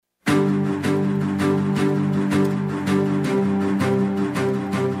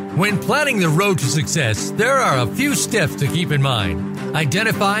When planning the road to success, there are a few steps to keep in mind.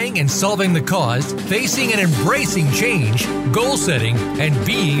 Identifying and solving the cause, facing and embracing change, goal setting, and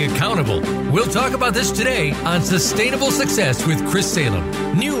being accountable. We'll talk about this today on Sustainable Success with Chris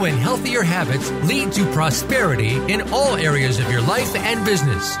Salem. New and healthier habits lead to prosperity in all areas of your life and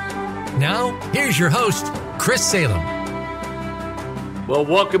business. Now, here's your host, Chris Salem. Well,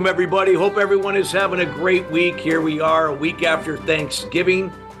 welcome everybody. Hope everyone is having a great week. Here we are, a week after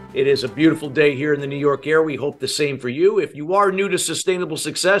Thanksgiving. It is a beautiful day here in the New York area. We hope the same for you. If you are new to Sustainable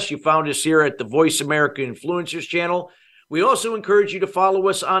Success, you found us here at the Voice America Influencers channel. We also encourage you to follow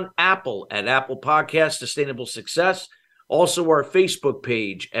us on Apple at Apple Podcasts, Sustainable Success. Also our Facebook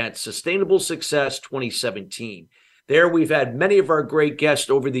page at Sustainable Success 2017. There we've had many of our great guests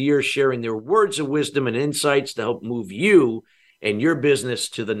over the years sharing their words of wisdom and insights to help move you and your business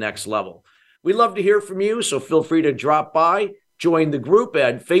to the next level. We'd love to hear from you, so feel free to drop by, join the group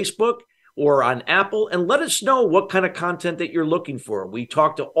at Facebook or on Apple, and let us know what kind of content that you're looking for. We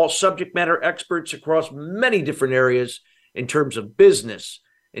talk to all subject matter experts across many different areas in terms of business,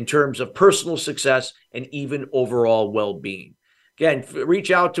 in terms of personal success, and even overall well-being. Again,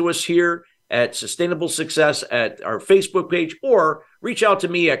 reach out to us here at Sustainable Success at our Facebook page, or reach out to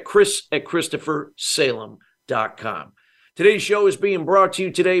me at chris@christophersalem.com. Today's show is being brought to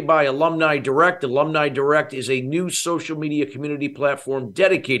you today by Alumni Direct. Alumni Direct is a new social media community platform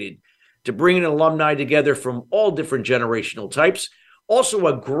dedicated to bringing alumni together from all different generational types. Also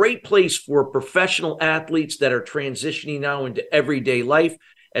a great place for professional athletes that are transitioning now into everyday life,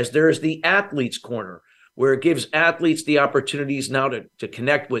 as there is the Athletes Corner, where it gives athletes the opportunities now to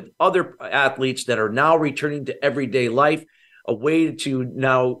connect with other athletes that are now returning to everyday life. A way to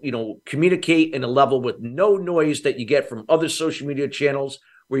now, communicate in a level with no noise that you get from other social media channels,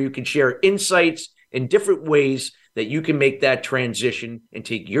 where you can share insights in different ways that you can make that transition and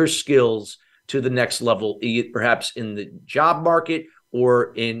take your skills to the next level, perhaps in the job market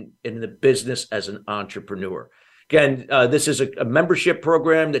or in the business as an entrepreneur. Again, this is a membership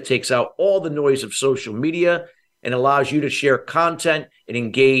program that takes out all the noise of social media and allows you to share content and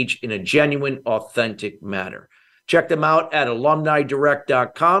engage in a genuine, authentic manner. Check them out at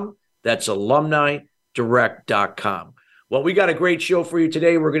alumnidirect.com. That's alumnidirect.com. Well, we got a great show for you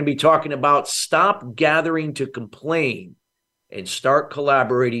today. We're going to be talking about stop gathering to complain and start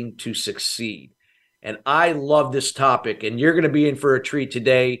collaborating to succeed. And I love this topic, and you're going to be in for a treat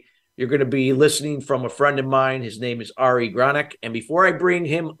today. You're going to be listening from a friend of mine. His name is Ari Gronick. And before I bring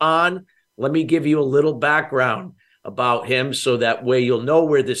him on, let me give you a little background about him so that way you'll know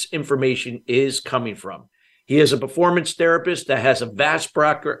where this information is coming from. He is a performance therapist that has a vast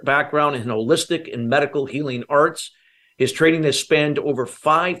background in holistic and medical healing arts. His training has spanned over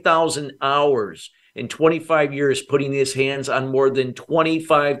 5,000 hours in 25 years, putting his hands on more than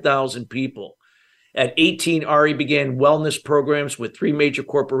 25,000 people. At 18, Ari began wellness programs with 3 major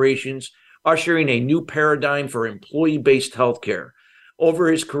corporations, ushering a new paradigm for employee-based healthcare.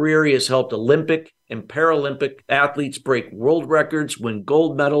 Over his career, he has helped Olympic and Paralympic athletes break world records, win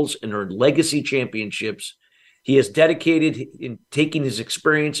gold medals, and earn legacy championships. He is dedicated in taking his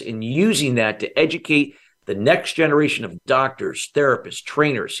experience and using that to educate the next generation of doctors, therapists,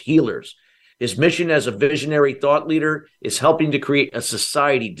 trainers, healers. His mission as a visionary thought leader is helping to create a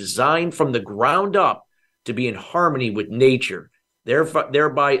society designed from the ground up to be in harmony with nature,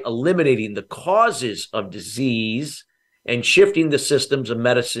 thereby eliminating the causes of disease and shifting the systems of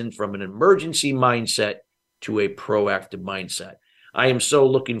medicine from an emergency mindset to a proactive mindset. I am so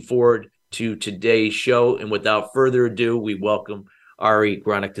looking forward to today's show. And without further ado, we welcome Ari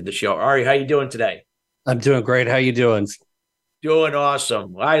Gronick to the show. Ari, how you doing today? I'm doing great. How you doing? Doing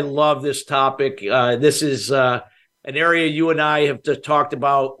awesome. I love this topic. This is an area you and I have talked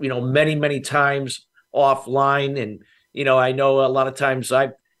about, many, many times offline. And, I know a lot of times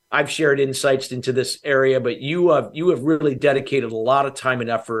I've shared insights into this area, but you have really dedicated a lot of time and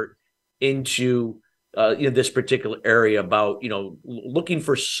effort into this particular area about, looking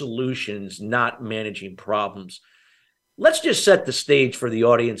for solutions, not managing problems. Let's just set the stage for the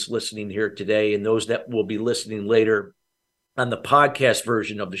audience listening here today and those that will be listening later on the podcast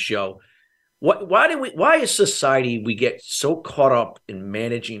version of the show. Why as society we get so caught up in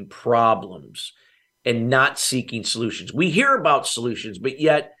managing problems and not seeking solutions? We hear about solutions, but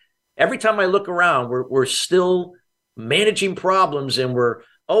yet every time I look around, we're still managing problems, and we're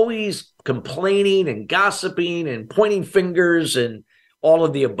always complaining and gossiping and pointing fingers and all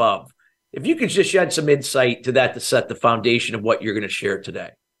of the above. If you could just shed some insight to that to set the foundation of what you're going to share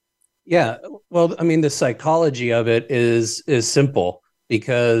today. Yeah. Well, the psychology of it is simple,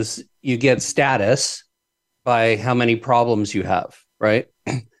 because you get status by how many problems you have, right?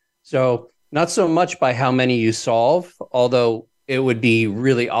 So not so much by how many you solve, although it would be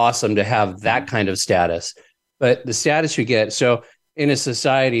really awesome to have that kind of status, but the status you get. So in a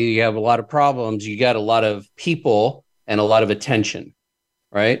society, you have a lot of problems, you got a lot of people and a lot of attention,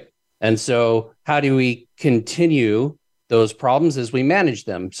 right? And so how do we continue those problems as we manage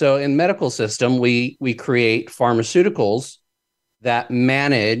them? So in medical system, we create pharmaceuticals that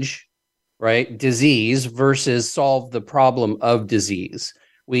manage, right, disease versus solve the problem of disease.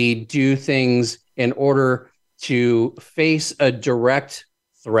 We do things in order to face a direct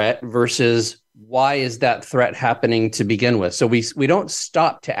threat versus why is that threat happening to begin with. So we don't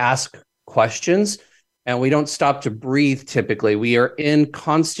stop to ask questions, and we don't stop to breathe. Typically, we are in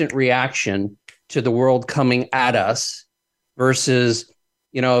constant reaction to the world coming at us versus,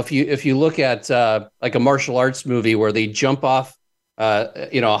 if you look at like a martial arts movie where they jump off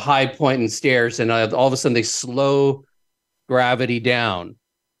a high point in stairs and all of a sudden they slow gravity down,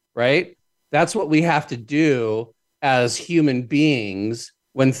 right? That's what we have to do as human beings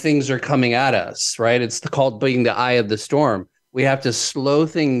when things are coming at us, right? It's called being the eye of the storm. We have to slow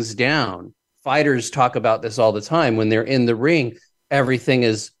things down. Fighters talk about this all the time. When they're in the ring, everything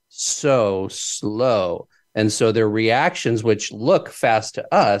is so slow. And so their reactions, which look fast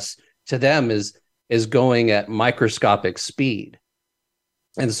to us, to them is going at microscopic speed.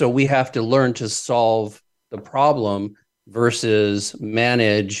 And so we have to learn to solve the problem versus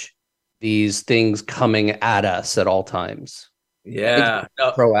manage these things coming at us at all times. Yeah.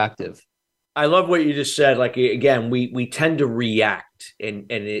 Proactive. I love what you just said. Like, again, we tend to react, and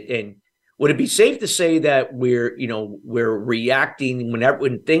would it be safe to say that we're reacting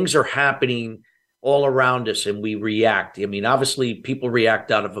when things are happening all around us and we react? I mean, obviously people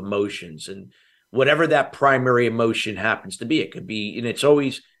react out of emotions, and whatever that primary emotion happens to be, it could be, and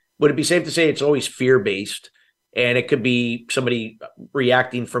would it be safe to say it's always fear-based? And it could be somebody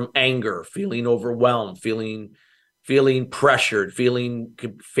reacting from anger, feeling overwhelmed, feeling pressured, feel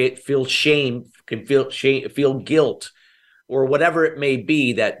shame, feel guilt, or whatever it may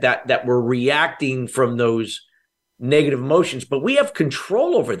be, that we're reacting from those negative emotions. But we have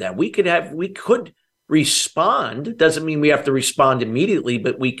control over that. We could respond. It doesn't mean we have to respond immediately,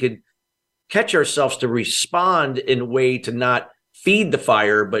 but we could catch ourselves to respond in a way to not feed the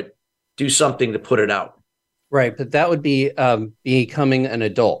fire, but do something to put it out. Right, but that would be becoming an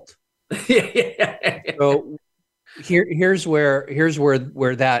adult. So here's where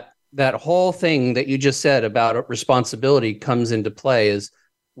that whole thing that you just said about responsibility comes into play. Is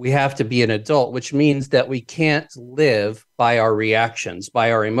we have to be an adult, which means that we can't live by our reactions,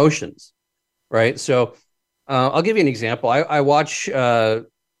 by our emotions, right? So I'll give you an example. I watch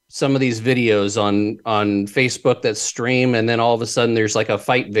some of these videos on Facebook that stream, and then all of a sudden there's like a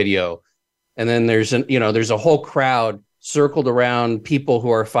fight video. And then there's a whole crowd circled around people who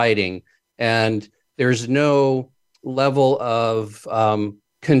are fighting, and there's no level of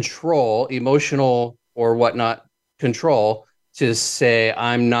control, emotional or whatnot control, to say,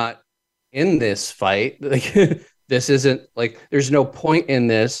 I'm not in this fight. Like, this isn't, like, there's no point in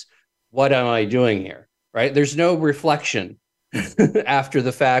this. What am I doing here? Right? There's no reflection after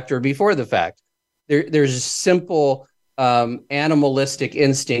the fact or before the fact. There's simple animalistic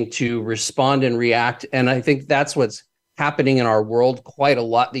instinct to respond and react. And I think that's what's happening in our world quite a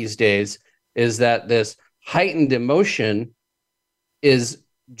lot these days, is that this heightened emotion is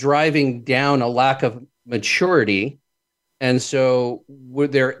driving down a lack of maturity. And so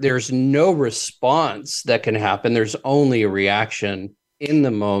there's no response that can happen. There's only a reaction in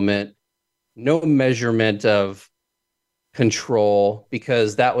the moment, no measurement of control,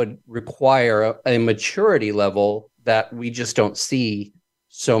 because that would require a maturity level that we just don't see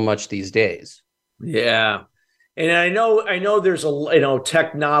so much these days. Yeah. And I know there's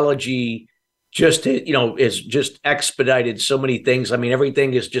technology just, is just expedited so many things. I mean,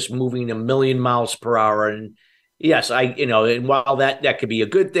 everything is just moving a million miles per hour. And yes, and while that could be a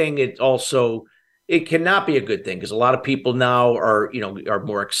good thing, it cannot be a good thing, because a lot of people now are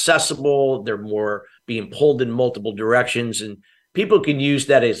more accessible. They're more being pulled in multiple directions, and people can use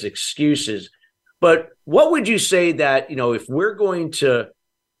that as excuses. But what would you say that, if we're going to,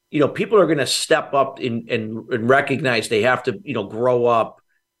 people are going to step up and recognize they have to, grow up,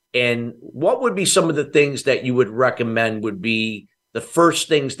 and what would be some of the things that you would recommend would be the first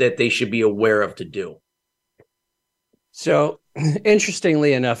things that they should be aware of to do? So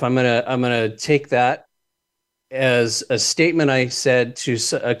interestingly enough, I'm gonna take that as a statement I said to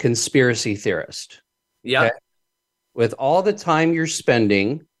a conspiracy theorist. Yeah. Okay? With all the time you're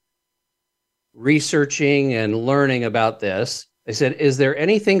spending researching and learning about this, I said, is there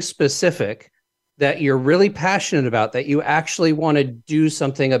anything specific that you're really passionate about, that you actually want to do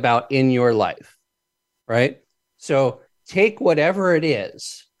something about in your life, right? So take whatever it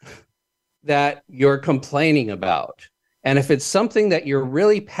is that you're complaining about. And if it's something that you're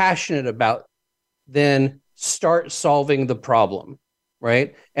really passionate about, then start solving the problem,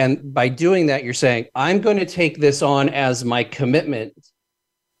 right? And by doing that, you're saying, I'm going to take this on as my commitment,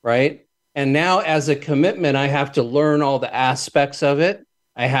 right? And now as a commitment, I have to learn all the aspects of it.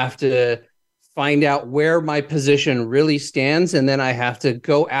 I have to find out where my position really stands. And then I have to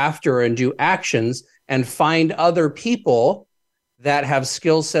go after and do actions and find other people that have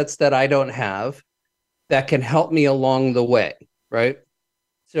skill sets that I don't have that can help me along the way, right?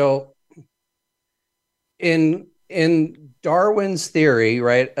 So in Darwin's theory,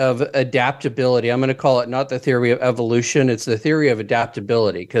 right, of adaptability, I'm going to call it not the theory of evolution, it's the theory of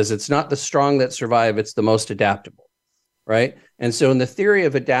adaptability, because it's not the strong that survive, it's the most adaptable, right? And so in the theory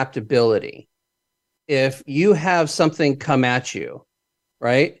of adaptability, if you have something come at you,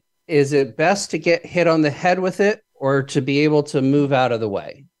 right, is it best to get hit on the head with it or to be able to move out of the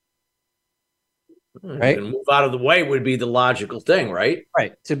way? Right? And move out of the way would be the logical thing, right?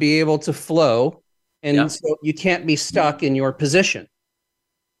 Right. To be able to flow. And so you can't be stuck in your position.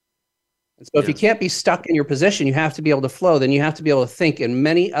 And so if you can't be stuck in your position, you have to be able to flow. Then you have to be able to think in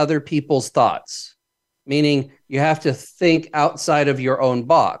many other people's thoughts, meaning you have to think outside of your own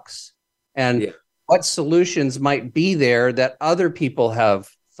box and what solutions might be there that other people have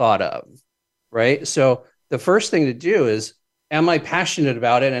thought of, right? So the first thing to do is, am I passionate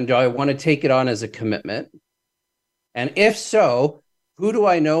about it? And do I want to take it on as a commitment? And if so, who do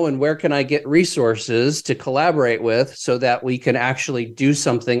I know and where can I get resources to collaborate with so that we can actually do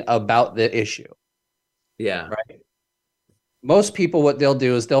something about the issue? Yeah. Right. Most people, what they'll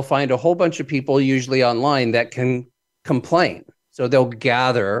do is they'll find a whole bunch of people, usually online, that can complain. So they'll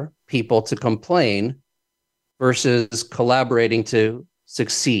gather people to complain versus collaborating to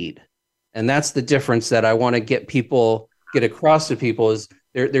succeed. And that's the difference that I want to get across to people is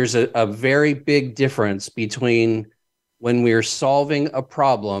there's a very big difference between when we're solving a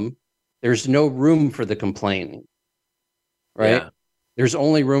problem, there's no room for the complaining, right? Yeah. There's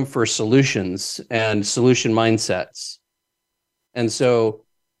only room for solutions and solution mindsets. And so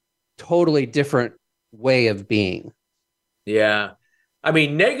totally different way of being. Yeah. I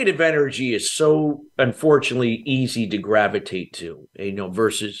mean, negative energy is so unfortunately easy to gravitate to,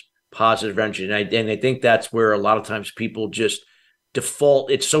 versus positive energy. And I think that's where a lot of times people just default.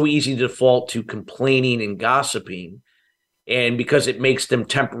 It's so easy to default to complaining and gossiping. And because it makes them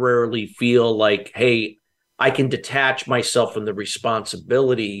temporarily feel like, hey, I can detach myself from the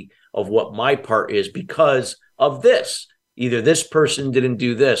responsibility of what my part is because of this. Either this person didn't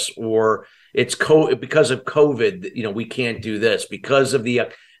do this, or it's because of COVID, we can't do this because of the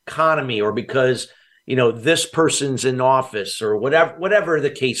economy, or because, this person's in office, or whatever the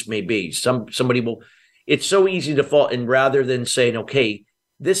case may be. Somebody will. It's so easy to fall, and rather than saying, okay,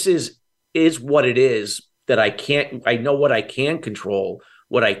 this is what it is. That I know what I can control,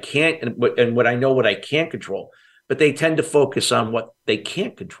 what I can't, and what I know what I can't control. But they tend to focus on what they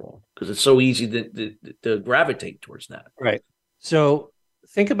can't control because it's so easy to gravitate towards that. Right. So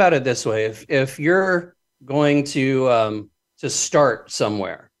think about it this way: if you're going to start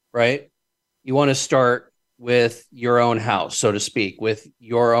somewhere, right? You want to start with your own house, so to speak, with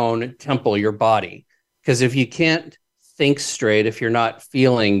your own temple, your body, because if you can't think straight, if you're not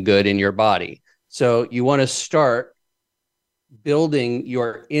feeling good in your body. So you want to start building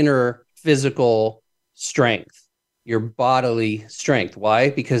your inner physical strength, your bodily strength. Why?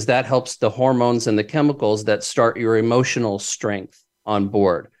 Because that helps the hormones and the chemicals that start your emotional strength on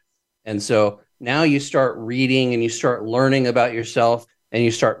board. And so now you start reading and you start learning about yourself and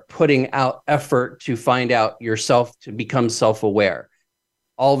you start putting out effort to find out yourself, to become self-aware.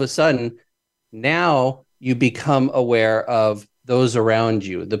 All of a sudden, now you become aware of those around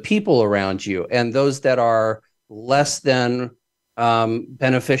you, the people around you, and those that are less than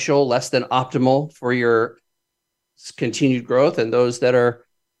beneficial, less than optimal for your continued growth, and those that are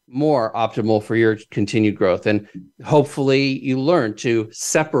more optimal for your continued growth. And hopefully you learn to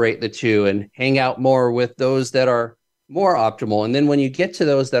separate the two and hang out more with those that are more optimal. And then when you get to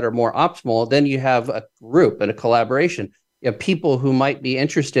those that are more optimal, then you have a group and a collaboration. You have people who might be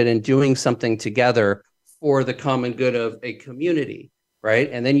interested in doing something together for the common good of a community,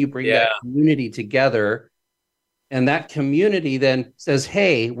 right? And then you bring that community together, and that community then says,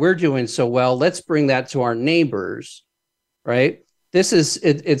 hey, we're doing so well, let's bring that to our neighbors, right? It's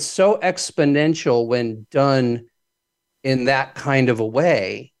so exponential when done in that kind of a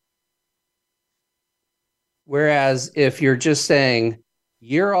way. Whereas if you're just saying,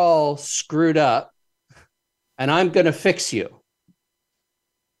 you're all screwed up, and I'm going to fix you.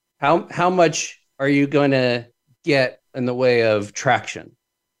 How much are you going to get in the way of traction?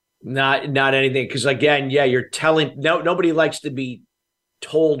 Not anything. Because again, yeah, you're telling nobody likes to be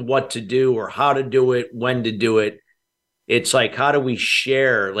told what to do or how to do it, when to do it. It's like, how do we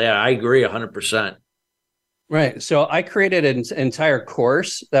share? Yeah, I agree 100%. Right. So I created an entire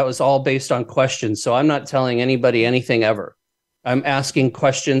course that was all based on questions. So I'm not telling anybody anything ever. I'm asking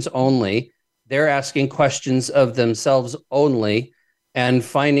questions only. They're asking questions of themselves only and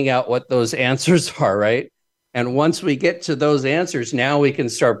finding out what those answers are, right? And once we get to those answers, now we can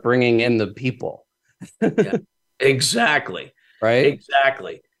start bringing in the people. Yeah, exactly. Right?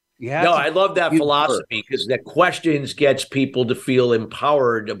 Exactly. No, I love that philosophy because the questions gets people to feel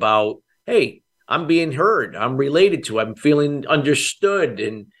empowered about, hey, I'm being heard, I'm related to, I'm feeling understood,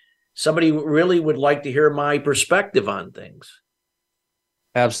 and somebody really would like to hear my perspective on things.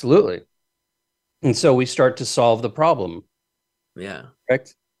 Absolutely. And so we start to solve the problem. Yeah.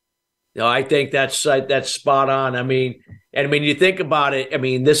 Correct. No, I think that's spot on. I mean, you think about it. I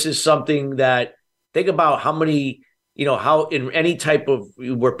mean, this is something that, think about how many, how in any type of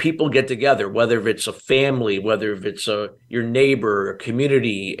where people get together, whether it's a family, whether it's your neighbor, a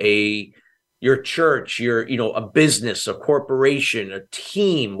community, your church, a business, a corporation, a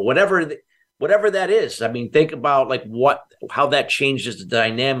team, whatever that is. I mean, think about like how that changes the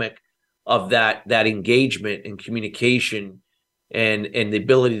dynamic of that engagement and communication and the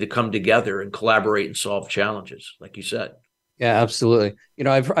ability to come together and collaborate and solve challenges, like you said. Yeah, absolutely.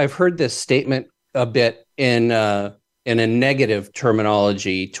 I've heard this statement a bit in a negative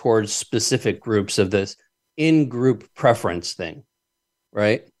terminology towards specific groups of this in-group preference thing,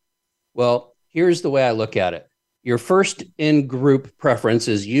 right? Well, here's the way I look at it. Your first in-group preference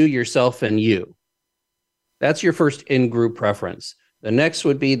is you, yourself, and you. That's your first in-group preference. The next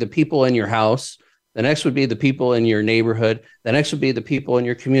would be the people in your house. The next would be the people in your neighborhood. The next would be the people in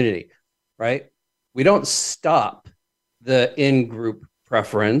your community, right? We don't stop the in-group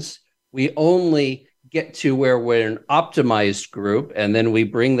preference. We only get to where we're an optimized group, and then we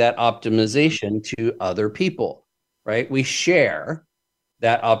bring that optimization to other people, right? We share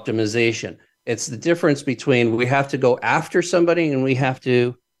that optimization. It's the difference between we have to go after somebody and we have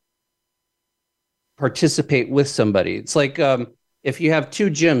to participate with somebody. It's like if you have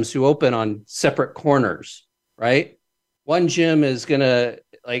two gyms who open on separate corners, right? One gym is going to,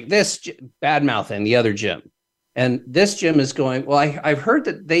 like this, bad-mouthing the other gym. And this gym is going, well, I've heard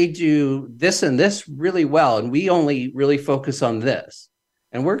that they do this and this really well, and we only really focus on this.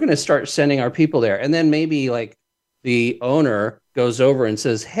 And we're going to start sending our people there. And then maybe like the owner goes over and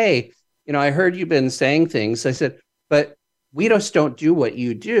says, hey, I heard you've been saying things. I said, but we just don't do what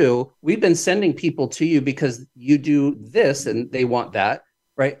you do. We've been sending people to you because you do this and they want that,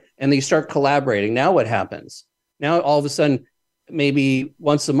 right? And they start collaborating. Now what happens? Now all of a sudden, maybe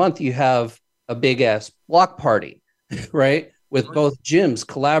once a month, you have a big ass block party, right? With both gyms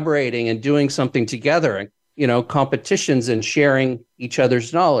collaborating and doing something together, competitions and sharing each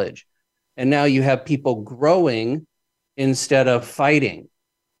other's knowledge. And now you have people growing instead of fighting.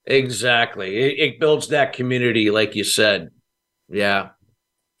 Exactly. It builds that community, like you said. Yeah.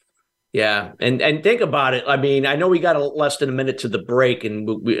 Yeah. And think about it. I mean, I know we got less than a minute to the break, and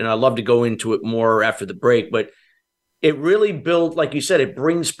I'd love to go into it more after the break, but it really builds, like you said, it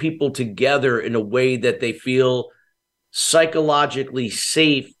brings people together in a way that they feel psychologically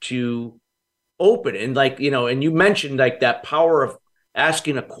safe to open. And and you mentioned like that power of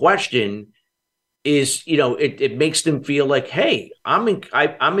asking a question is, it makes them feel like, hey, I'm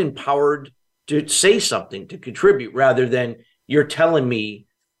empowered to say something, to contribute, rather than you're telling me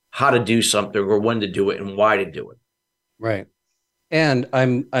how to do something or when to do it and why to do it. Right. And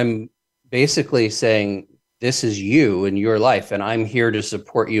I'm basically saying, this is you in your life, and I'm here to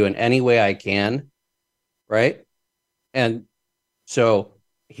support you in any way I can. Right. And so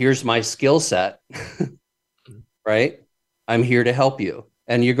here's my skill set. Right. I'm here to help you.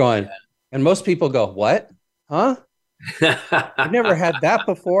 And you're going, and most people go, what? Huh? I've never had that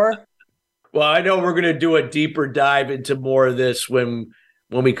before. Well, I know we're going to do a deeper dive into more of this when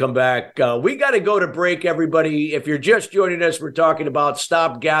we come back. We got to go to break, everybody. If you're just joining us, we're talking about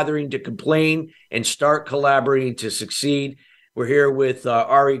stop gathering to complain and start collaborating to succeed. We're here with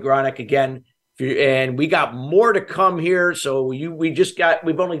Ari Gronick again, and we got more to come here. So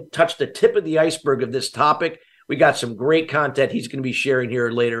we've only touched the tip of the iceberg of this topic. We got some great content he's going to be sharing here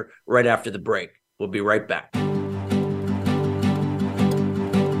later, right after the break. We'll be right back.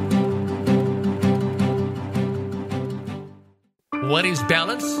 What is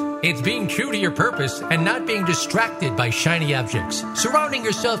balance? It's being true to your purpose and not being distracted by shiny objects. Surrounding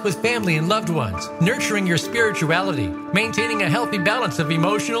yourself with family and loved ones. Nurturing your spirituality. Maintaining a healthy balance of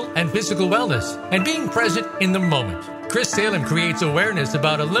emotional and physical wellness. And being present in the moment. Chris Salem creates awareness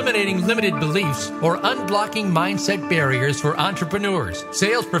about eliminating limited beliefs or unblocking mindset barriers for entrepreneurs,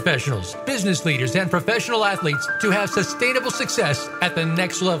 sales professionals, business leaders, and professional athletes to have sustainable success at the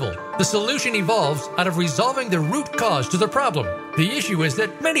next level. The solution evolves out of resolving the root cause to the problem. The issue is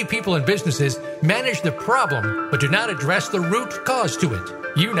that many people and businesses manage the problem but do not address the root cause to it.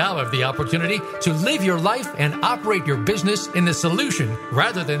 You now have the opportunity to live your life and operate your business in the solution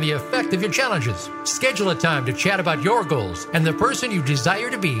rather than the effect of your challenges. Schedule a time to chat about your goals and the person you desire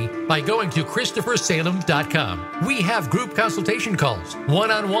to be by going to ChristopherSalem.com. We have group consultation calls,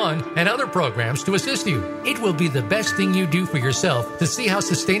 one-on-one, and other programs to assist you. It will be the best thing you do for yourself to see how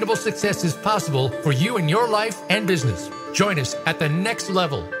sustainable success is possible for you in your life and business. Join us at the next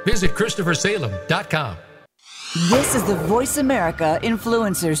level. Visit ChristopherSalem.com. This is the Voice America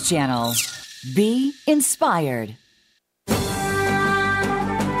Influencers Channel. Be inspired.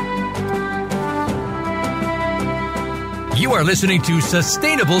 You are listening to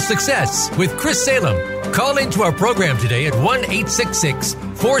Sustainable Success with Chris Salem. Call into our program today at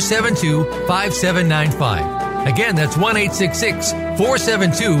 1-866-472-5795. Again, that's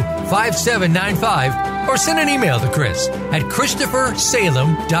 1-866-472-5795. Or send an email to Chris at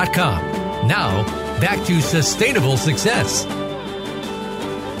ChristopherSalem.com. Now, back to Sustainable Success.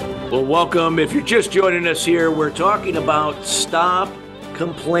 Well, welcome. If you're just joining us here, we're talking about stop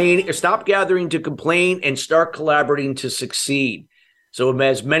gathering to complain and start collaborating to succeed. So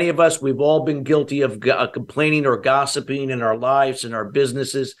as many of us, we've all been guilty of complaining or gossiping in our lives and our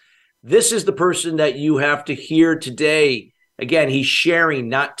businesses. This is the person that you have to hear today. Again, he's sharing,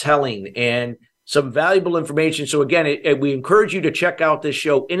 not telling, and some valuable information. So again, we encourage you to check out this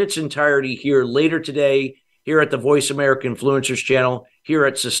show in its entirety here later today, here at the Voice America Influencers channel, here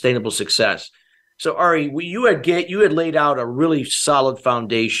at Sustainable Success. So Ari, you had laid out a really solid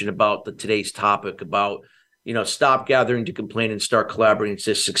foundation about today's topic about, stop gathering to complain and start collaborating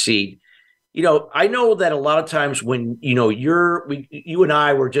to succeed. I know that a lot of times when, you and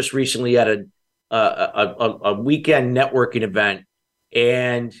I were just recently at a weekend networking event,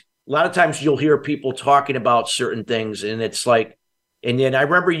 and a lot of times you'll hear people talking about certain things, and it's like, and then I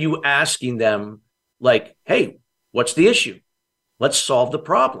remember you asking them like, hey, what's the issue? Let's solve the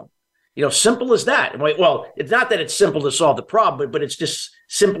problem. Simple as that. I'm like, well, it's not that it's simple to solve the problem, but it's just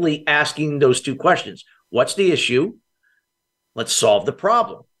simply asking those two questions. What's the issue? Let's solve the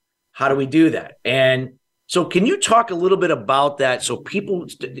problem. How do we do that? And so can you talk a little bit about that so people,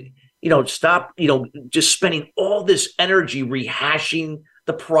 stop, just spending all this energy rehashing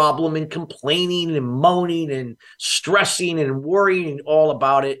the problem and complaining and moaning and stressing and worrying all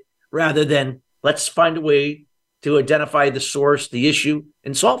about it, rather than let's find a way to identify the source, the issue,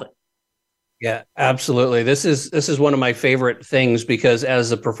 and solve it. Yeah, absolutely. This is one of my favorite things, because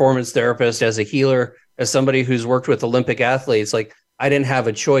as a performance therapist, as a healer, as somebody who's worked with Olympic athletes, like, I didn't have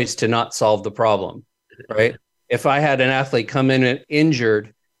a choice to not solve the problem, right? If I had an athlete come in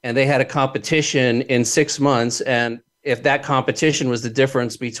injured and they had a competition in 6 months, and if that competition was the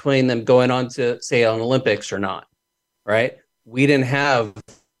difference between them going on to, say, an Olympics or not, right? We didn't have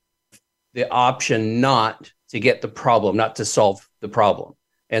the option not to get the problem, not to solve the problem.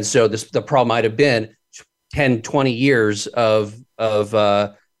 And so the problem might have been 10, 20 years of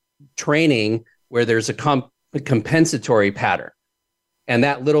training where there's a compensatory pattern. And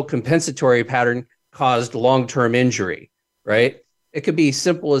that little compensatory pattern caused long-term injury, right? It could be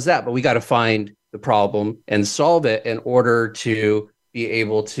simple as that, but we got to find the problem and solve it in order to be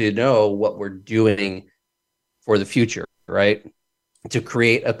able to know what we're doing for the future, right? To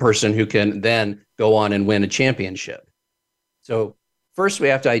create a person who can then go on and win a championship. So first we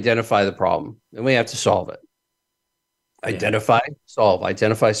have to identify the problem, then we have to solve it. Identify, solve.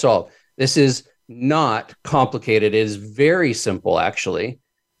 This is not complicated. It is very simple, actually.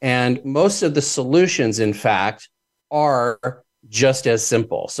 And most of the solutions, in fact, are just as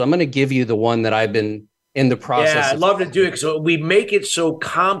simple. So I'm going to give you the one that I've been in the process. Yeah, I'd love to do it. So we make it so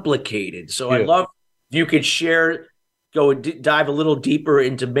complicated. So I'd love if you could share, dive a little deeper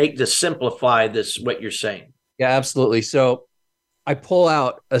into to simplify this, what you're saying. Yeah, absolutely. So I pull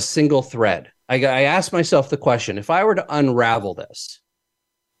out a single thread. I ask myself the question, if I were to unravel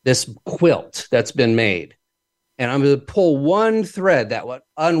this quilt that's been made, and I'm going to pull one thread that would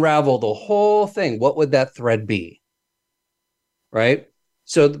unravel the whole thing, what would that thread be? Right?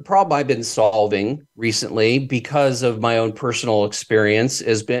 So the problem I've been solving recently, because of my own personal experience,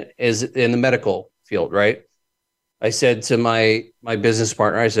 is in the medical field, right? I said to my business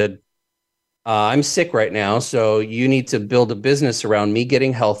partner, I said, I'm sick right now, so you need to build a business around me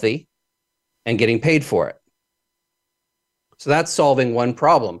getting healthy and getting paid for it. So that's solving one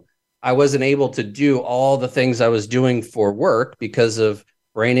problem. I wasn't able to do all the things I was doing for work because of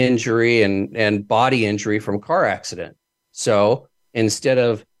brain injury and body injury from car accident. So instead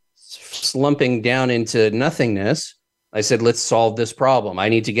of slumping down into nothingness, I said, let's solve this problem. I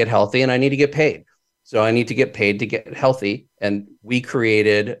need to get healthy and I need to get paid. So I need to get paid to get healthy. And we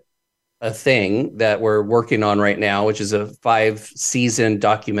created a thing that we're working on right now, which is a 5-season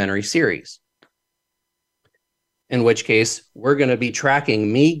documentary series. In which case, we're going to be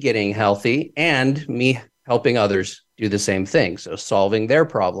tracking me getting healthy and me helping others do the same thing. So solving their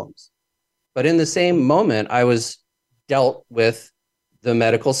problems. But in the same moment, I was dealt with the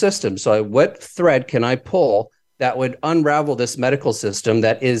medical system. So what thread can I pull that would unravel this medical system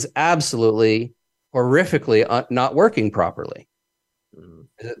that is absolutely horrifically not working properly?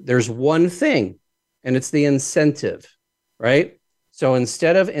 There's one thing, and it's the incentive, right? So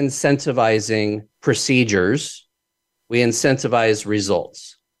instead of incentivizing procedures, we incentivize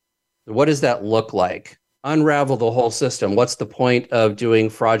results. What does that look like? Unravel the whole system. What's the point of doing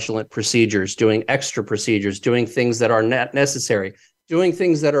fraudulent procedures, doing extra procedures, doing things that are not necessary, doing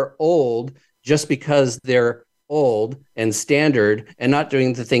things that are old just because they're old and standard, and not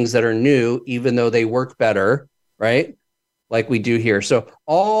doing the things that are new, even though they work better, right? Like we do here. So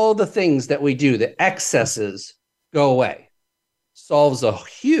all the things that we do, the excesses go away. Solves a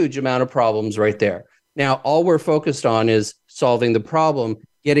huge amount of problems right there. Now, all we're focused on is solving the problem,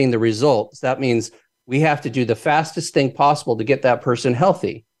 getting the results. That means we have to do the fastest thing possible to get that person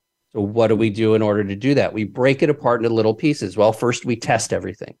healthy. So what do we do in order to do that? We break it apart into little pieces. Well, first we test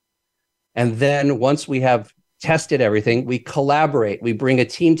everything. And then once we have tested everything, we collaborate. We bring a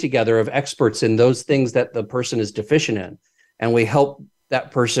team together of experts in those things that the person is deficient in. And we help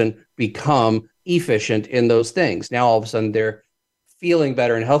that person become efficient in those things. Now, all of a sudden, they're feeling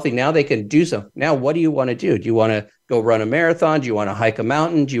better and healthy. Now they can do something. Now, what do you want to do? Do you want to go run a marathon? Do you want to hike a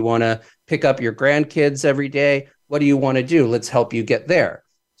mountain? Do you want to pick up your grandkids every day? What do you want to do? Let's help you get there.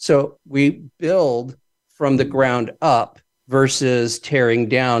 So we build from the ground up versus tearing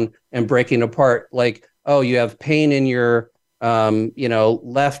down and breaking apart. Like, oh, you have pain in your,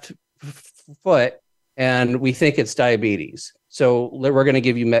 left foot, and we think it's diabetes. So we're going to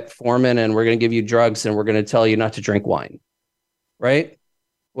give you metformin and we're going to give you drugs and we're going to tell you not to drink wine. Right?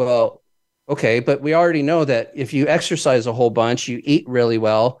 Well, okay, but we already know that if you exercise a whole bunch, you eat really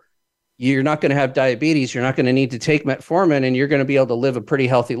well, you're not going to have diabetes, you're not going to need to take metformin, and you're going to be able to live a pretty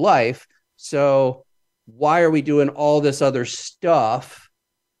healthy life. So why are we doing all this other stuff?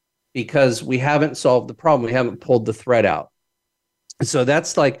 Because we haven't solved the problem. We haven't pulled the thread out. So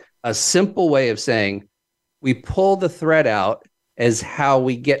that's like a simple way of saying we pull the thread out as how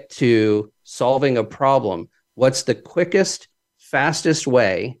we get to solving a problem. What's the quickest, fastest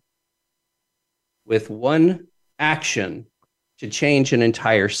way with one action to change an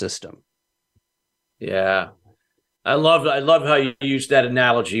entire system? Yeah. I love how you use that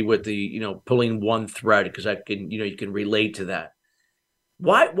analogy with the, pulling one thread, because I can, you can relate to that.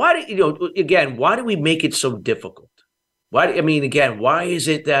 Why do we make it so difficult? Why is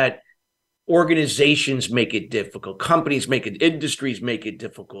it that organizations make it difficult, companies make it, industries make it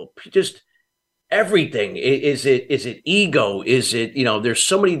difficult? Just everything. Is it ego? Is it, there's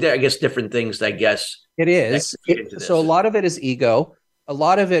so many, I guess, different things, it is. So a lot of it is ego. A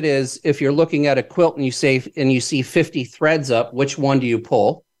lot of it is, if you're looking at a quilt and you see 50 threads up, which one do you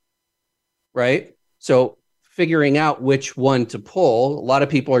pull? Right? So figuring out which one to pull, a lot of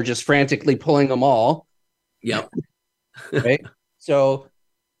people are just frantically pulling them all. Yep. Right? So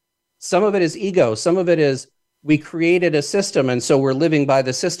some of it is ego. Some of it is we created a system, and so we're living by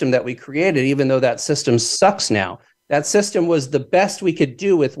the system that we created, even though that system sucks now. That system was the best we could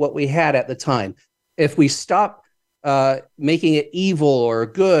do with what we had at the time. If we stop making it evil or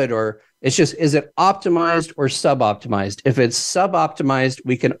good, or it's just, is it optimized or sub-optimized? If it's sub-optimized,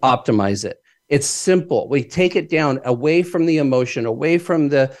 we can optimize it. It's simple. We take it down away from the emotion, away from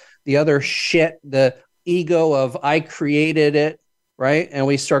the other shit, the ego of I created it, right? And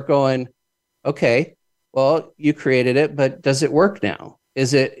we start going, okay, well, you created it, but does it work now?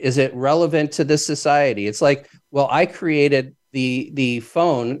 Is it relevant to this society? It's like, well, I created the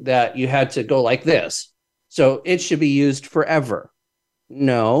phone that you had to go like this, so it should be used forever.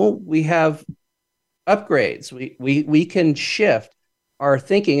 No, we have upgrades. We can shift our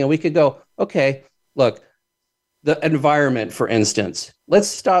thinking, and we could go, okay, look, the environment, for instance, let's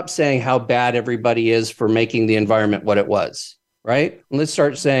stop saying how bad everybody is for making the environment what it was. right? And let's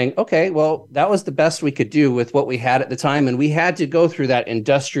start saying, okay, well, that was the best we could do with what we had at the time. And we had to go through that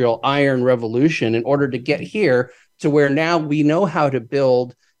industrial iron revolution in order to get here to where now we know how to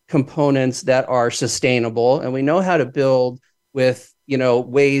build components that are sustainable, and we know how to build with,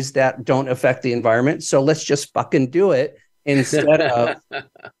 ways that don't affect the environment. So let's just fucking do it instead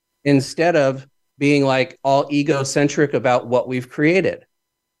of being like all egocentric about what we've created.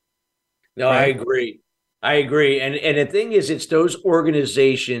 No, right? I agree. And the thing is, it's those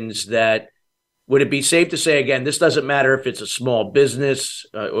organizations that, would it be safe to say, again, this doesn't matter if it's a small business,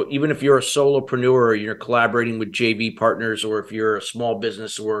 or even if you're a solopreneur or you're collaborating with JV partners, or if you're a small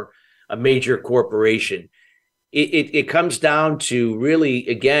business or a major corporation, it comes down to really,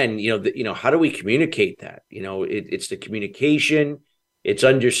 again, how do we communicate that? It's the communication, it's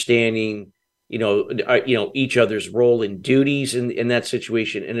understanding, each other's role and duties in that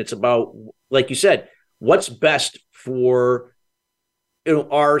situation. And it's about, like you said, what's best for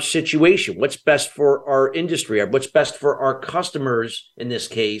our situation, what's best for our industry, what's best for our customers in this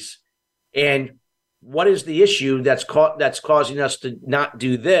case, and what is the issue that's causing us to not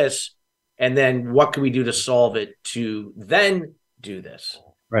do this, and then what can we do to solve it to then do this?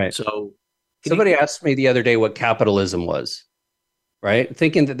 Right. So somebody asked me the other day what capitalism was, right?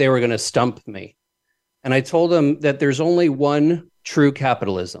 Thinking that they were going to stump me. And I told them that there's only one true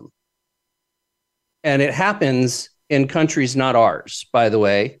capitalism. And it happens in countries not ours, by the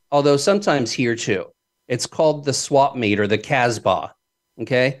way, although sometimes here too. It's called the swap meet or the Casbah,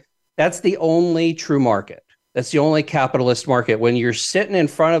 okay? That's the only true market. That's the only capitalist market. When you're sitting in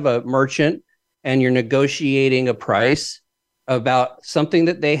front of a merchant and you're negotiating a price about something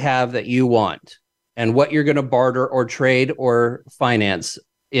that they have that you want and what you're going to barter or trade or finance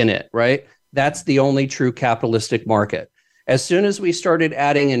in it, right? That's the only true capitalistic market. As soon as we started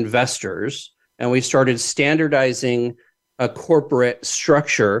adding investors and we started standardizing a corporate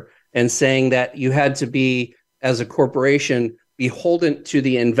structure and saying that you had to be, as a corporation, beholden to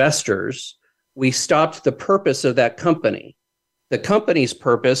the investors, we stopped the purpose of that company. The company's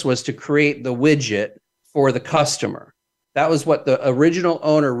purpose was to create the widget for the customer. That was what the original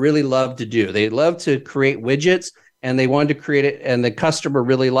owner really loved to do. They loved to create widgets, and they wanted to create it, and the customer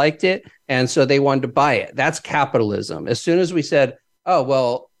really liked it, and so they wanted to buy it. That's capitalism. As soon as we said, oh,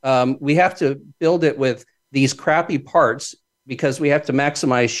 well, we have to build it with these crappy parts because we have to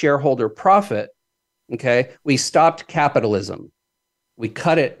maximize shareholder profit, okay, we stopped capitalism. We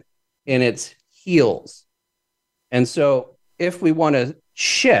cut it in its heels. And so if we want to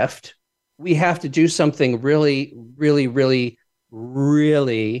shift, we have to do something really, really, really,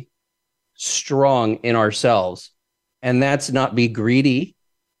 really strong in ourselves. And that's not be greedy,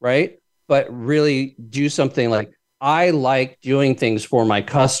 right? But really do something like, I like doing things for my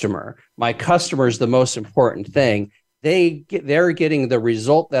customer. My customer is the most important thing. They're getting the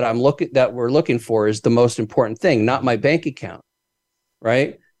result that we're looking for is the most important thing, not my bank account,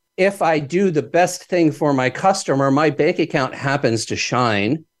 right? If I do the best thing for my customer, my bank account happens to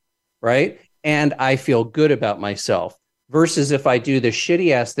shine, right? And I feel good about myself. Versus if I do the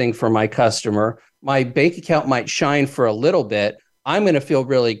shitty ass thing for my customer, my bank account might shine for a little bit. I'm going to feel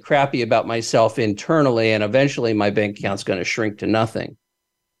really crappy about myself internally, and eventually my bank account's going to shrink to nothing,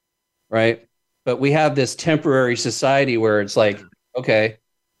 right? But we have this temporary society where it's like, okay,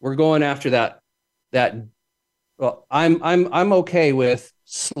 we're going after that. Well, I'm okay with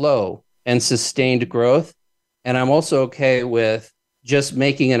slow and sustained growth, and I'm also okay with just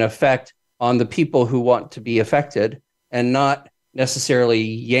making an effect on the people who want to be affected, and not necessarily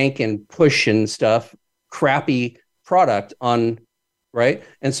yank and push and stuff, crappy product on, right?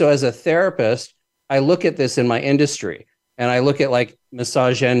 And so as a therapist, I look at this in my industry, and I look at like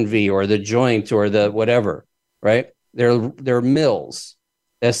Massage Envy or The Joint or the whatever, right? They're mills,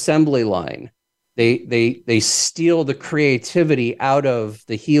 assembly line. They steal the creativity out of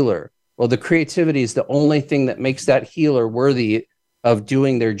the healer. Well, the creativity is the only thing that makes that healer worthy of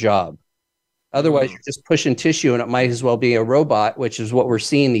doing their job. Otherwise, you're just pushing tissue, and it might as well be a robot, which is what we're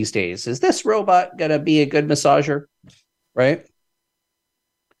seeing these days. Is this robot going to be a good massager? Right?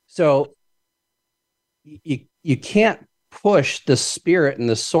 So you can't push the spirit and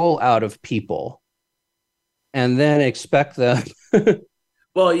the soul out of people and then expect them.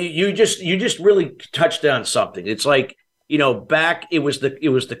 Well, you just really touched on something. It's like, back it was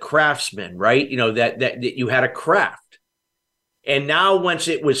the craftsman, right? That you had a craft. And now once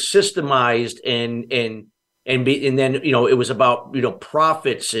it was systemized and then it was about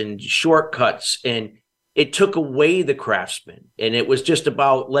profits and shortcuts, and it took away the craftsman, and it was just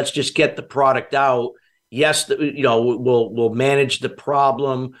about, let's just get the product out. Yes, we'll manage the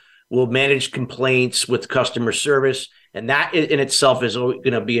problem, we'll manage complaints with customer service, And that in itself is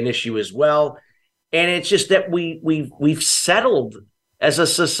going to be an issue as well. And it's just that we've settled as a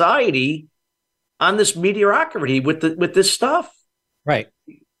society on this mediocrity with this stuff. Right.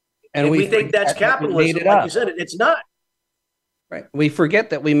 And we think that's capitalism. Like you said, it's not. Right. We forget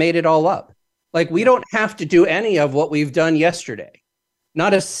that we made it all up. Like, we don't have to do any of what we've done yesterday.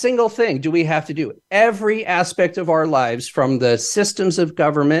 Not a single thing do we have to do. Every aspect of our lives, from the systems of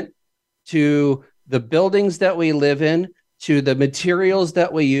government to the buildings that we live in, to the materials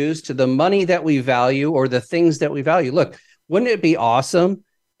that we use, to the money that we value, or the things that we value. Look, wouldn't it be awesome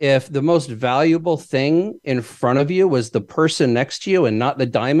if the most valuable thing in front of you was the person next to you and not the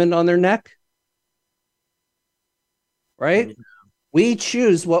diamond on their neck? Right? We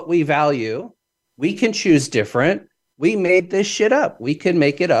choose what we value. We can choose different. We made this shit up. We can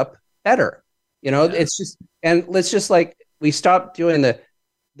make it up better. It's just, and let's just, like, we stop doing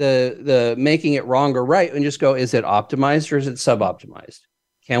the making it wrong or right and just go, is it optimized or is it sub-optimized?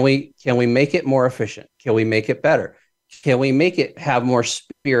 Can we make it more efficient? Can we make it better? Can we make it have more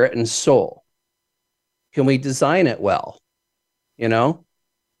spirit and soul? Can we design it well?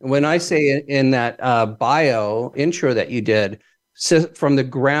 When I say in that bio intro that you did, from the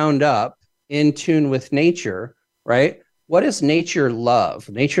ground up, in tune with nature, right? What does nature love?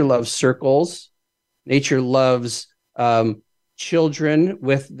 Nature loves circles. Nature loves children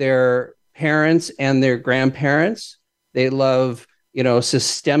with their parents and their grandparents. They love,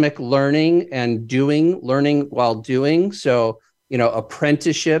 systemic learning and learning while doing. So,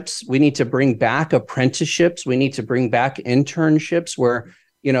 apprenticeships, we need to bring back apprenticeships. We need to bring back internships where,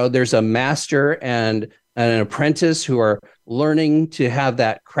 there's a master and an apprentice who are learning to have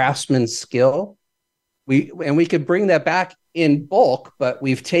that craftsman skill. We could bring that back in bulk, but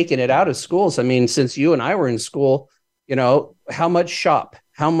we've taken it out of schools. I mean, since you and I were in school, how much shop,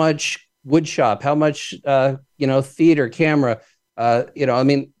 how much wood shop, how much, theater, camera,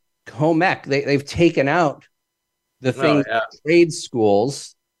 home ec, they've taken out the things, trade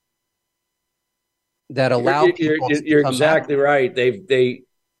schools that allow people to you're exactly back. Right.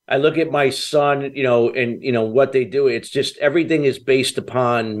 I look at my son, and what they do. It's just everything is based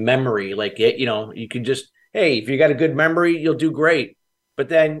upon memory. Like, you can just, hey, if you got a good memory, you'll do great. But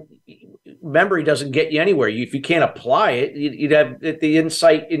then memory doesn't get you anywhere. If you can't apply it, you'd have the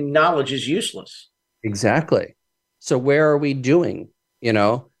insight and knowledge is useless. Exactly. So where are we doing?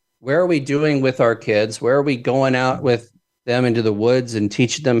 Where are we doing with our kids? Where are we going out with them into the woods and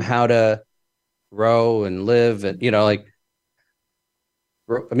teaching them how to grow and live? And,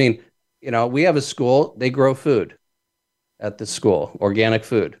 we have a school, they grow food at the school, organic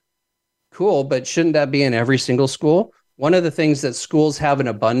food. Cool, but shouldn't that be in every single school? One of the things that schools have an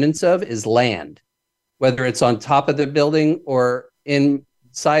abundance of is land. Whether it's on top of the building or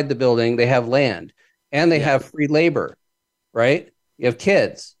inside the building, they have land. And they have free labor, right? You have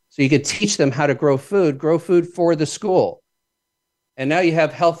kids. So you could teach them how to grow food for the school. And now you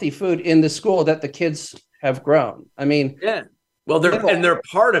have healthy food in the school that the kids have grown. I mean... Yeah. Well, they're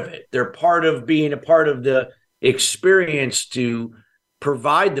part of it. They're part of being a part of the experience to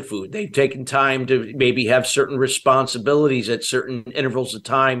provide the food. They've taken time to maybe have certain responsibilities at certain intervals of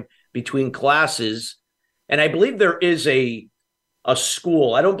time between classes. And I believe there is a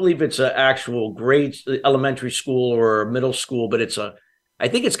school. I don't believe it's an actual grade elementary school or middle school, but I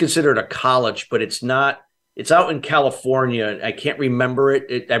think it's considered a college, but it's not. It's out in California. I can't remember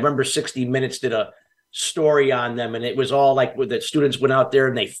it. I remember 60 Minutes did a story on them, and it was all like where the students went out there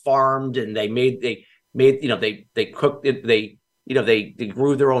and they farmed and they cooked it, they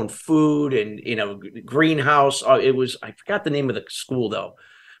grew their own food and greenhouse. I forgot the name of the school though,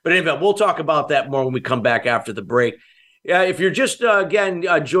 but anyway, we'll talk about that more when we come back after the break. If you're just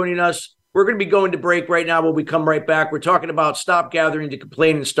joining us, we're going to be going to break right now. When we come right back, we're talking about stop gathering to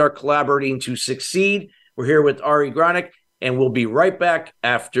complain and start collaborating to succeed. We're here with Ari Gronick, and we'll be right back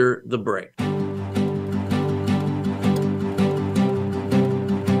after the break.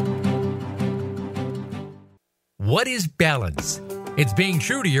 What is balance? It's being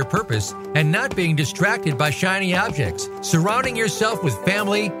true to your purpose and not being distracted by shiny objects, surrounding yourself with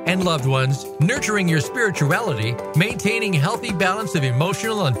family and loved ones, nurturing your spirituality, maintaining healthy balance of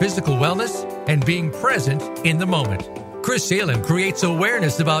emotional and physical wellness, and being present in the moment. Chris Salem creates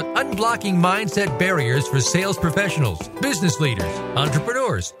awareness about unblocking mindset barriers for sales professionals, business leaders,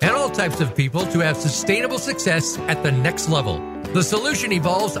 entrepreneurs, and all types of people to have sustainable success at the next level. The solution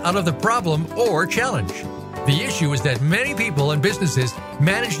evolves out of the problem or challenge. The issue is that many people and businesses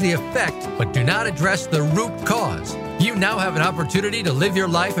manage the effect but do not address the root cause. You now have an opportunity to live your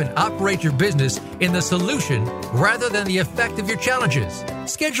life and operate your business in the solution rather than the effect of your challenges.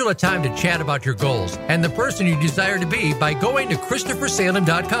 Schedule a time to chat about your goals and the person you desire to be by going to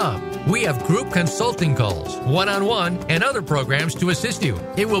ChristopherSalem.com. We have group consulting calls, one-on-one, and other programs to assist you.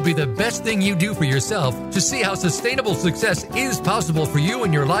 It will be the best thing you do for yourself to see how sustainable success is possible for you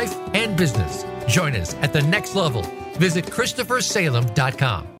in your life and business. Join us at the next level. Visit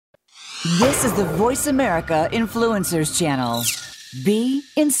ChristopherSalem.com. This is the Voice America Influencers Channel. Be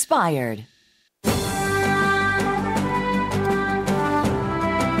inspired.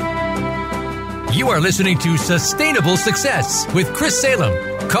 You are listening to Sustainable Success with Chris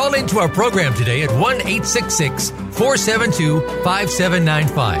Salem. Call into our program today at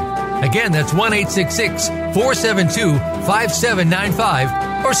 1-866-472-5795. Again, that's 1-866-472-5795.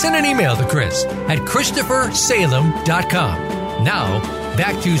 Or send an email to Chris at ChristopherSalem.com. Now,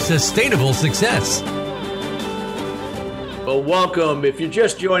 back to Sustainable Success. Well, welcome. If you're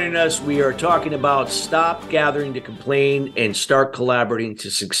just joining us, we are talking about stop gathering to complain and start collaborating to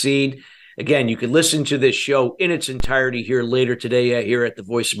succeed. Again, you can listen to this show in its entirety here later today here at the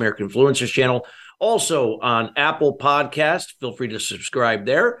Voice America Influencers channel. Also on Apple Podcast. Feel free to subscribe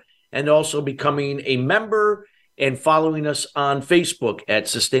there and also becoming a member and following us on Facebook at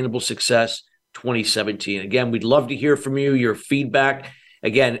Sustainable Success 2017. Again, we'd love to hear from you, your feedback.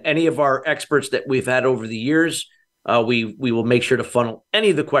 Again, any of our experts that we've had over the years, we will make sure to funnel any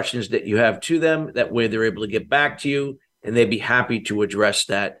of the questions that you have to them. That way they're able to get back to you and they'd be happy to address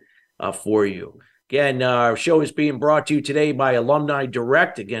that for you. Again, our show is being brought to you today by Alumni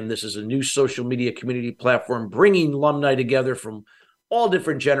Direct. Again, this is a new social media community platform bringing alumni together from all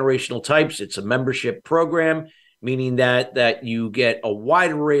different generational types. It's a membership program, meaning that you get a wide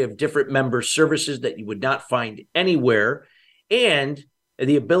array of different member services that you would not find anywhere, and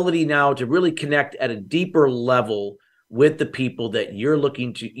the ability now to really connect at a deeper level with the people that you're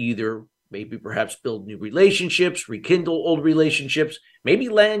looking to either maybe perhaps build new relationships, rekindle old relationships, maybe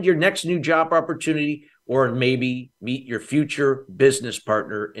land your next new job opportunity, or maybe meet your future business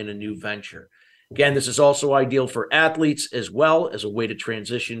partner in a new venture. Again, this is also ideal for athletes as well as a way to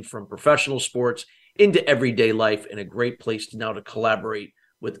transition from professional sports into everyday life, and a great place to collaborate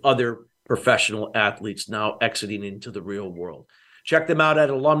with other professional athletes now exiting into the real world. Check them out at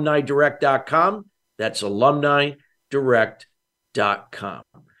alumnidirect.com. That's alumnidirect.com.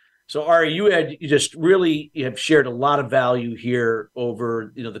 So Ari, you have shared a lot of value here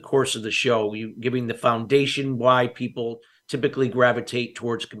over the course of the show. You giving the foundation why people typically gravitate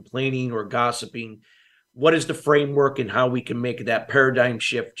towards complaining or gossiping. What is the framework and how we can make that paradigm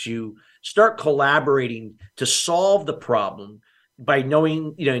shift to start collaborating to solve the problem by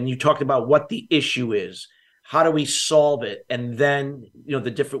knowing, and you talked about what the issue is. How do we solve it? And then,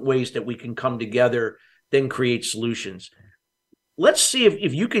 the different ways that we can come together, then create solutions. Let's see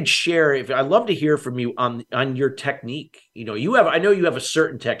if you could share. I'd love to hear from you on your technique. I know you have a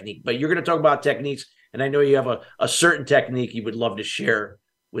certain technique, but you're going to talk about techniques, and I know you have a certain technique you would love to share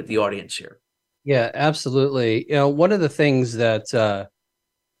with the audience here. Yeah, absolutely. One of the things that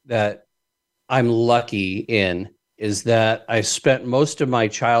I'm lucky in is that I spent most of my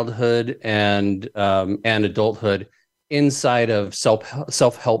childhood and adulthood inside of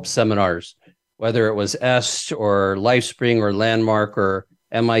self-help seminars, whether it was EST or LifeSpring or Landmark or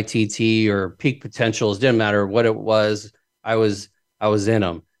MITT or Peak Potentials, didn't matter what it was, I was in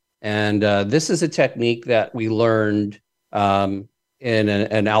them. And this is a technique that we learned in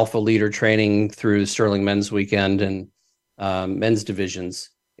an alpha leader training through Sterling Men's Weekend and Men's Divisions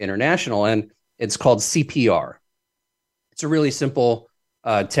International, and it's called CPR. It's a really simple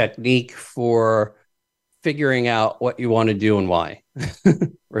technique for figuring out what you want to do and why,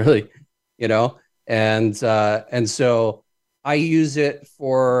 really, and so I use it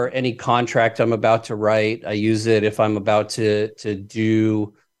for any contract I'm about to write. I use it if I'm about to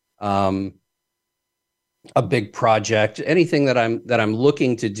do a big project, anything that I'm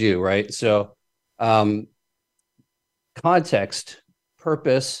looking to do, right? So context,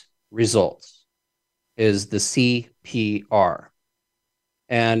 purpose, results is the CPR.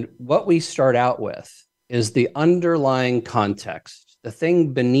 And what we start out with is the underlying context, the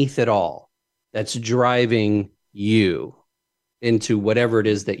thing beneath it all that's driving you into whatever it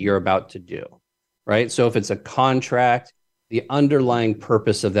is that you're about to do, right? So if it's a contract, the underlying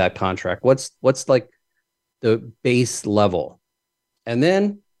purpose of that contract, what's like the base level? And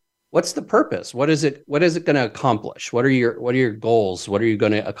then what's the purpose? What is it going to accomplish? What are your goals? What are you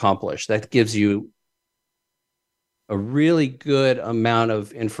going to accomplish? That gives you a really good amount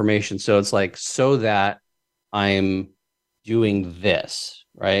of information. So it's like, so that I'm doing this,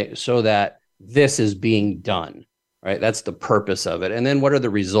 right? So that this is being done, right? That's the purpose of it. And then what are the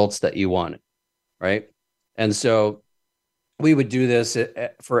results that you want, right? And so we would do this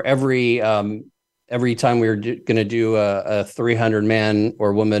for every time we were going to do a 300 man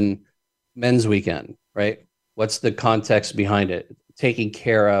or woman men's weekend, right? What's the context behind it? Taking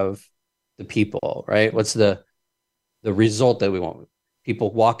care of the people, right? What's the result that we want?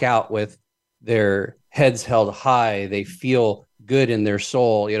 People walk out with their heads held high. They feel good in their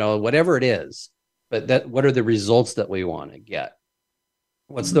soul, whatever it is. But what are the results that we want to get?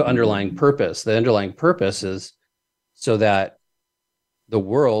 What's the underlying purpose? The underlying purpose is so that the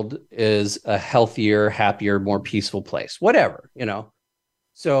world is a healthier, happier, more peaceful place, whatever,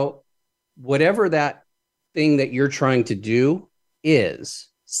 So whatever that thing that you're trying to do is,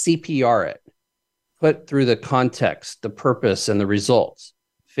 CPR it, put through the context, the purpose, and the results.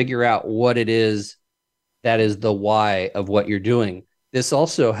 Figure out what it is that is the why of what you're doing. This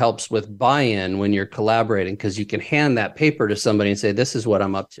also helps with buy-in when you're collaborating, because you can hand that paper to somebody and say, this is what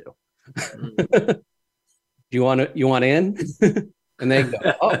I'm up to. You want in? And they go,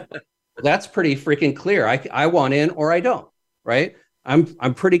 oh, that's pretty freaking clear. I want in or I don't, right?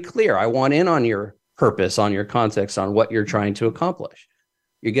 I'm pretty clear. I want in on your purpose, on your context, on what you're trying to accomplish.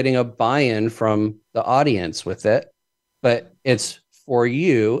 You're getting a buy-in from the audience with it, but it's for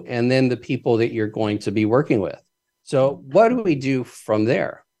you and then the people that you're going to be working with. So what do we do from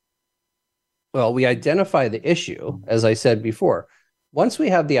there? Well, we identify the issue, as I said before. Once we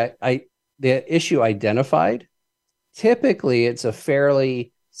have the issue identified, typically it's a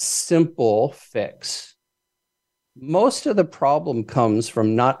fairly simple fix. Most of the problem comes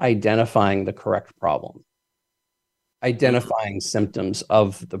from not identifying the correct problem, identifying symptoms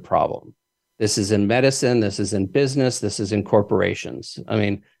of the problem. This is in medicine, this is in business, this is in corporations. I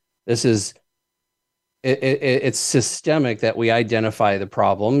mean, it's systemic that we identify the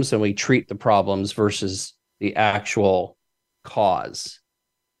problems and we treat the problems versus the actual cause,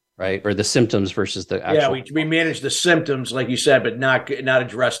 right? Or the symptoms versus the actual. Yeah, we manage the symptoms, like you said, but not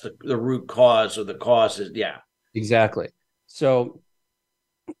address the root cause or the causes. Yeah, exactly. So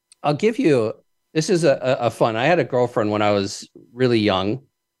I'll give you, this is a fun. I had a girlfriend when I was really young,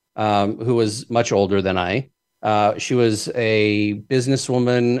 who was much older than I. She was a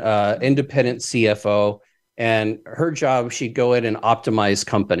businesswoman, independent CFO, and her job, she'd go in and optimize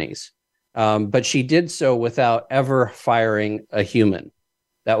companies. But she did so without ever firing a human.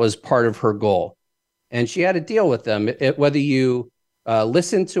 That was part of her goal. And she had to deal with them. Whether you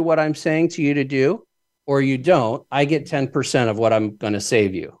listen to what I'm saying to you to do or you don't, I get 10% of what I'm going to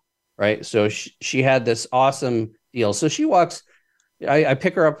save you, right? So she had this awesome deal. So she walks, I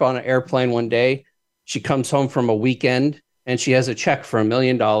pick her up on an airplane one day. She comes home from a weekend and she has a check for $1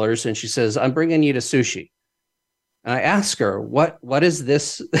 million. And she says, I'm bringing you to sushi. And I ask her, what is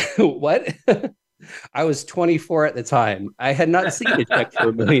this? What? I was 24 at the time. I had not seen a check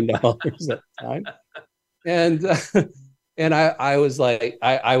for $1 million at the time. And I was like,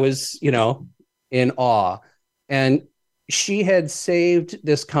 I was, in awe. And she had saved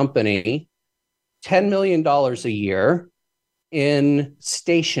this company $10 million a year in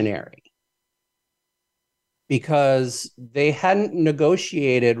stationery, because they hadn't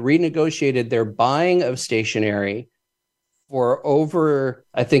renegotiated their buying of stationery for over,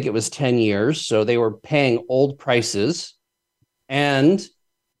 I think it was 10 years. So they were paying old prices and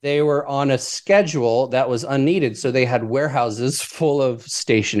they were on a schedule that was unneeded. So they had warehouses full of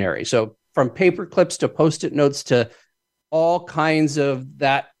stationery. So from paper clips to Post-it notes to all kinds of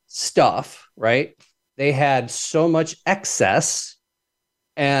that stuff, right? They had so much excess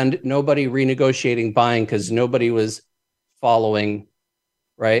and nobody renegotiating buying because nobody was following,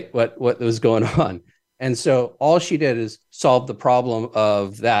 right, what was going on. And so all she did is solve the problem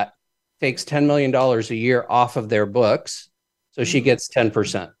of that, takes $10 million a year off of their books. So she gets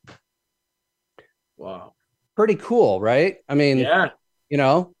 10%. Wow. Pretty cool, right? I mean, yeah.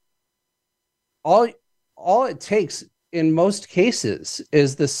 All it takes in most cases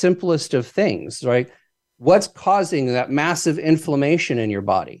is the simplest of things, right? What's causing that massive inflammation in your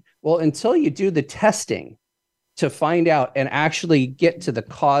body? Well, until you do the testing to find out and actually get to the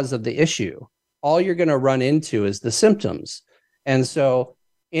cause of the issue, all you're going to run into is the symptoms. And so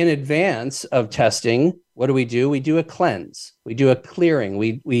in advance of testing, what do? We do a cleanse. We do a clearing.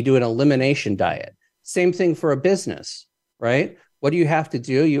 We do an elimination diet. Same thing for a business, right? What do you have to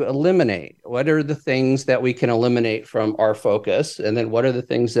do? You eliminate. What are the things that we can eliminate from our focus? And then what are the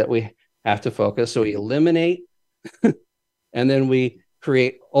things that we have to focus? So we eliminate, and then we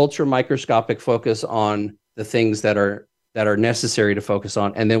create ultra microscopic focus on the things that are necessary to focus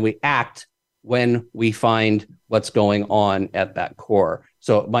on. And then we act when we find what's going on at that core.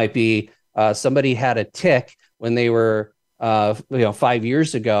 So it might be somebody had a tick when they were 5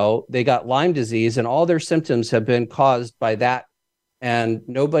 years ago, they got Lyme disease, and all their symptoms have been caused by that. And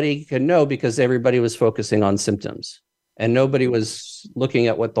nobody could know because everybody was focusing on symptoms and nobody was looking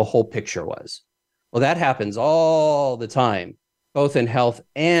at what the whole picture was. Well, that happens all the time, both in health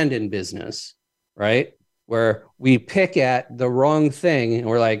and in business, right? Where we pick at the wrong thing and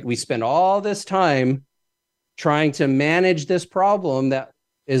we're like, we spend all this time trying to manage this problem that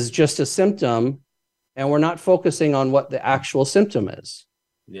is just a symptom, and we're not focusing on what the actual symptom is.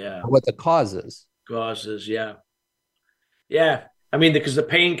 Yeah. What the cause is. Causes, yeah. Yeah. I mean, because the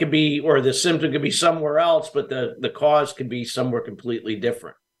pain could be, or the symptom could be somewhere else, but the cause could be somewhere completely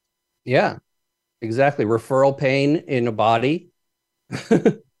different. Yeah, exactly. Referral pain in a body,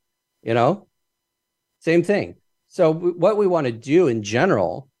 same thing. So what we want to do in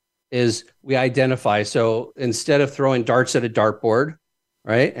general is we identify. So instead of throwing darts at a dartboard,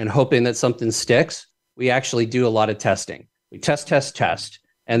 right, and hoping that something sticks, we actually do a lot of testing. We test,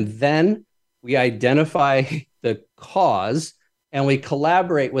 and then we identify the cause, and we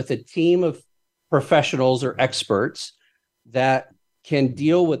collaborate with a team of professionals or experts that can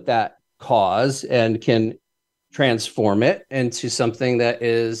deal with that cause and can transform it into something that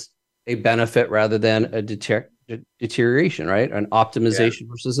is a benefit rather than a deterioration, right? An optimization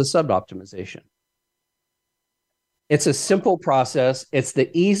versus a sub-optimization. It's a simple process. It's the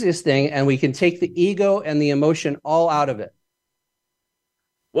easiest thing, and we can take the ego and the emotion all out of it.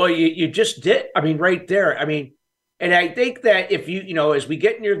 Well, you just did. I mean, right there. I mean, and I think that if as we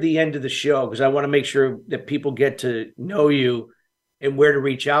get near the end of the show, because I want to make sure that people get to know you and where to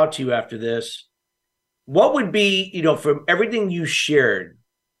reach out to you after this, what would be, from everything you shared,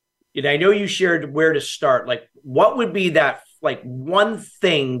 and I know you shared where to start, like what would be that, like one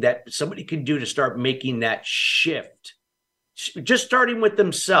thing that somebody could do to start making that shift, just starting with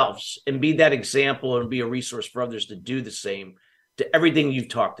themselves and be that example and be a resource for others to do the same to everything you've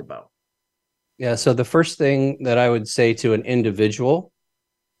talked about? Yeah. So the first thing that I would say to an individual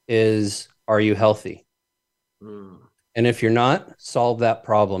is, are you healthy? And if you're not, solve that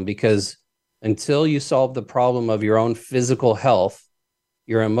problem, because until you solve the problem of your own physical health,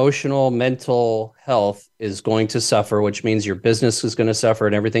 your emotional, mental health is going to suffer, which means your business is going to suffer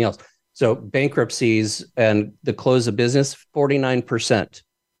and everything else. So bankruptcies and the close of business, 49%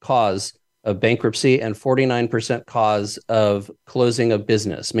 cause of bankruptcy and 49% cause of closing of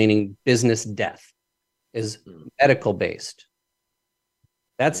business, meaning business death, is medical based.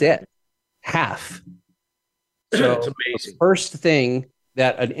 That's it. Half. So it's amazing. The first thing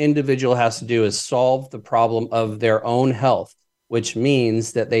that an individual has to do is solve the problem of their own health, which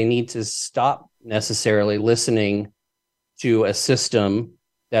means that they need to stop necessarily listening to a system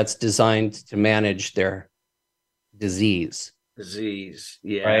that's designed to manage their disease.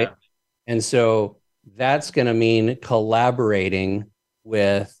 Yeah. Right. And so that's going to mean collaborating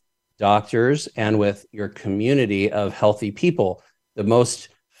with doctors and with your community of healthy people. The most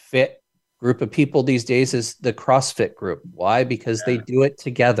fit group of people these days is the CrossFit group. Why? Because they do it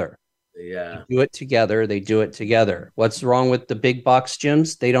together. Yeah. They do it together. What's wrong with the big box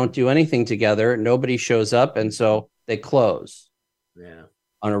gyms? They don't do anything together. Nobody shows up. And so they close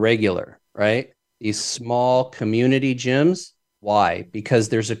on a regular, right? These small community gyms. Why? Because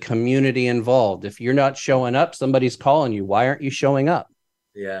there's a community involved. If you're not showing up, somebody's calling you. Why aren't you showing up?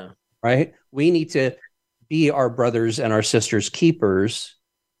 Yeah. Right? We need to be our brothers and our sisters' keepers,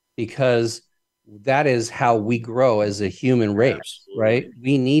 because that is how we grow as a human race. Absolutely. Right?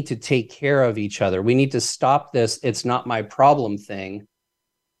 We need to take care of each other. We need to stop this "it's not my problem" thing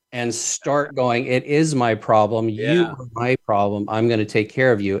and start going, it is my problem. You are my problem. I'm going to take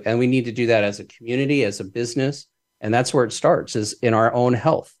care of you. And we need to do that as a community, as a business. And that's where it starts, is in our own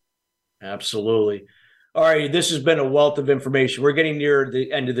health. Absolutely. All right. This has been a wealth of information. We're getting near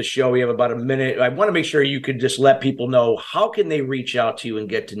the end of the show. We have about a minute. I want to make sure you could just let people know, how can they reach out to you and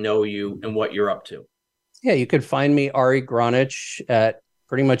get to know you and what you're up to? Yeah, you could find me, Ari Gronich, at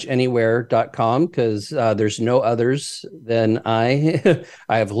pretty much anywhere.com, because there's no others than I.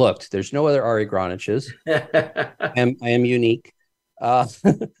 I have looked. There's no other Ari Groniches. I am unique.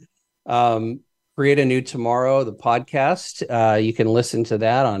 Create a New Tomorrow, the podcast. You can listen to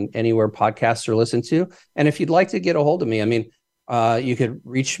that on anywhere podcasts are listened to. And if you'd like to get a hold of me, you could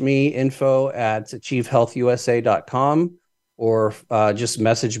reach me info@achievehealthusa.com, or just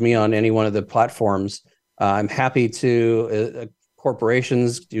message me on any one of the platforms. I'm happy to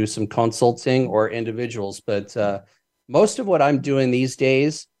corporations do some consulting, or individuals. But most of what I'm doing these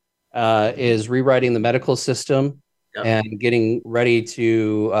days is rewriting the medical system and getting ready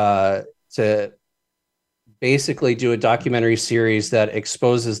to to basically do a documentary series that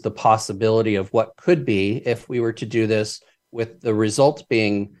exposes the possibility of what could be if we were to do this, with the result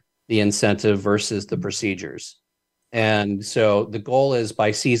being the incentive versus the procedures. And so the goal is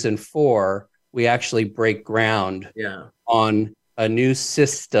by season 4, we actually break ground on a new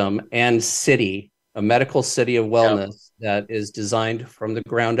system and city, a medical city of wellness that is designed from the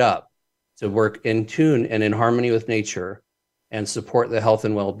ground up to work in tune and in harmony with nature and support the health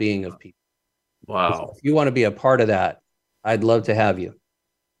and well-being of people. Wow. So if you want to be a part of that, I'd love to have you.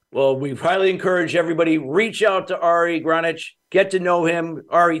 Well, we highly encourage everybody, reach out to Ari Granich, get to know him.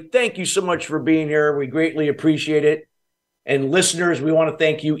 Ari, thank you so much for being here. We greatly appreciate it. And listeners, we want to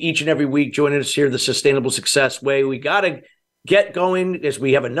thank you each and every week joining us here, The Sustainable Success Way. We got to get going as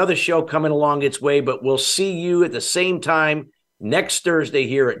we have another show coming along its way, but we'll see you at the same time next Thursday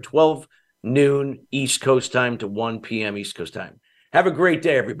here at 12 noon East Coast time to 1 p.m. East Coast time. Have a great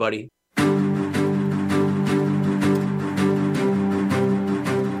day, everybody.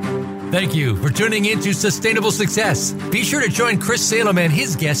 Thank you for tuning in to Sustainable Success. Be sure to join Chris Salem and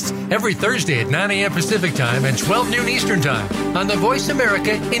his guests every Thursday at 9 a.m. Pacific Time and 12 noon Eastern Time on the Voice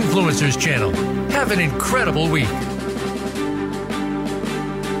America Influencers Channel. Have an incredible week.